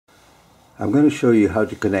I'm going to show you how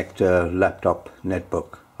to connect a laptop,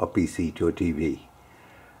 netbook or PC to a TV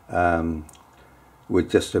with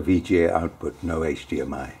just a VGA output, no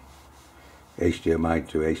HDMI. HDMI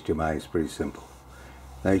to HDMI is pretty simple.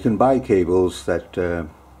 Now you can buy cables that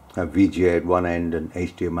have VGA at one end and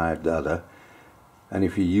HDMI at the other, and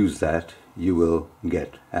if you use that you will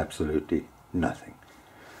get absolutely nothing.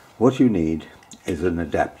 What you need is an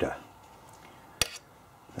adapter.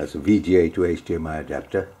 That's a VGA to HDMI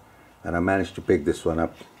adapter, and I managed to pick this one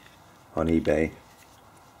up on eBay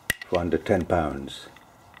for under £10,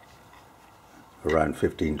 around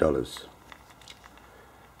 $15.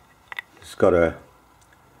 It's got a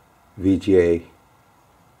VGA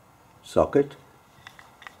socket,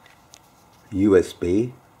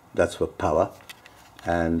 USB, that's for power,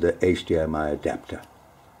 and the HDMI adapter.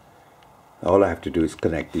 All I have to do is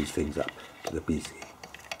connect these things up to the PC.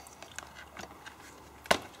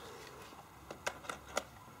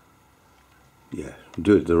 Yeah,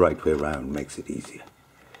 do it the right way around, makes it easier.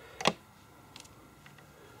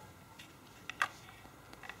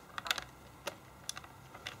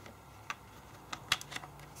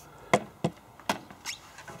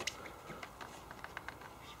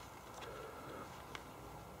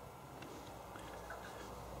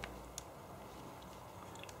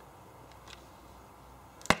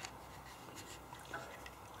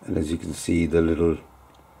 And as you can see, the little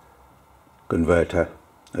converter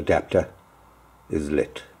adapter is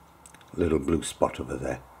lit, a little blue spot over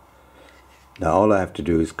there. Now all I have to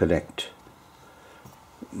do is connect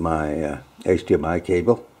my HDMI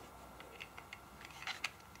cable.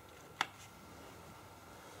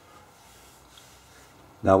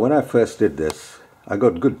 Now when I first did this, I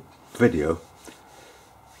got good video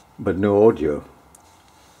but no audio.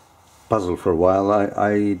 Puzzled for a while,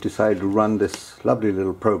 I decided to run this lovely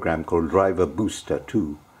little program called Driver Booster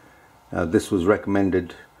 2. Now this was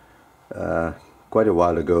recommended quite a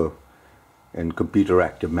while ago in Computer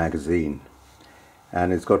Active magazine,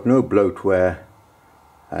 and it's got no bloatware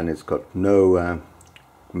and it's got no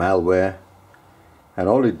malware, and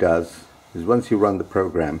all it does is once you run the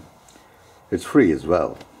program, it's free as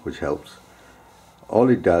well, which helps. All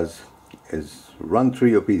it does is run through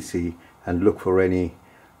your PC and look for any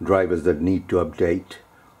drivers that need to update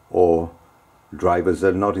or drivers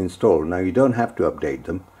that are not installed. Now you don't have to update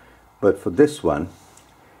them, but for this one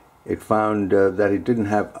it found that it didn't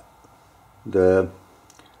have the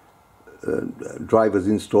drivers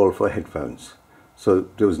installed for headphones, so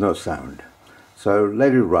there was no sound. So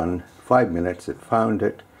let it run 5 minutes, it found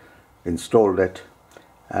it, installed it,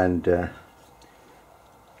 and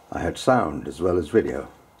I had sound as well as video.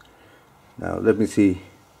 Now let me see,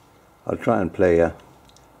 I'll try and play a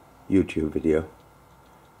YouTube video,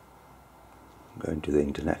 going to the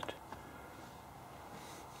internet.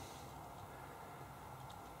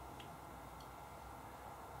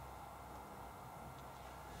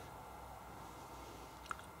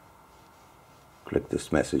 Click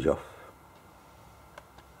this message off.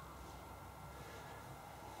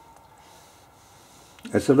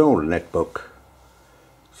 It's an old netbook,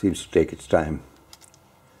 seems to take its time,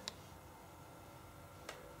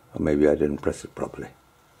 or maybe I didn't press it properly.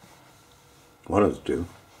 One of the two.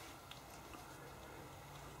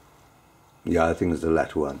 Yeah, I think it's the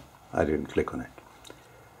latter one. I didn't click on it.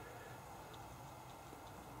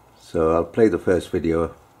 So I'll play the first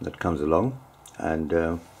video that comes along, and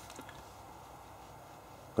I'll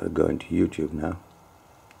go into YouTube now.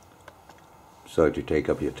 Sorry to take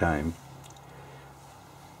up your time.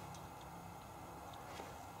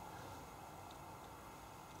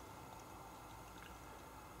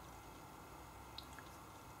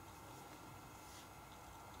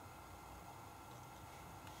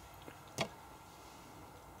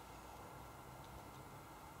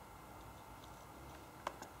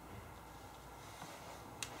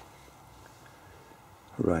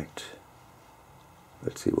 Right,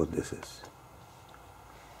 let's see what this is.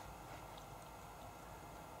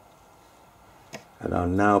 And I'll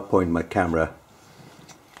now point my camera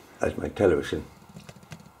at my television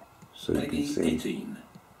so you can see. 18.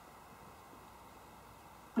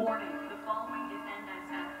 Warning, the following is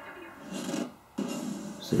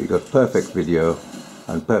NSFW. So you got perfect video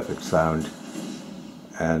and perfect sound,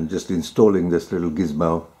 and just installing this little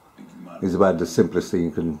gizmo is about the simplest thing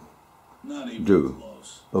you can do.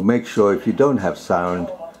 But make sure, if you don't have sound,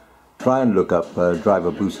 try and look up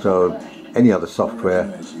Driver Booster or any other software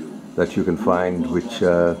that you can find which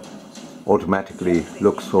automatically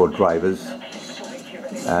looks for drivers,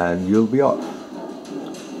 and you'll be off.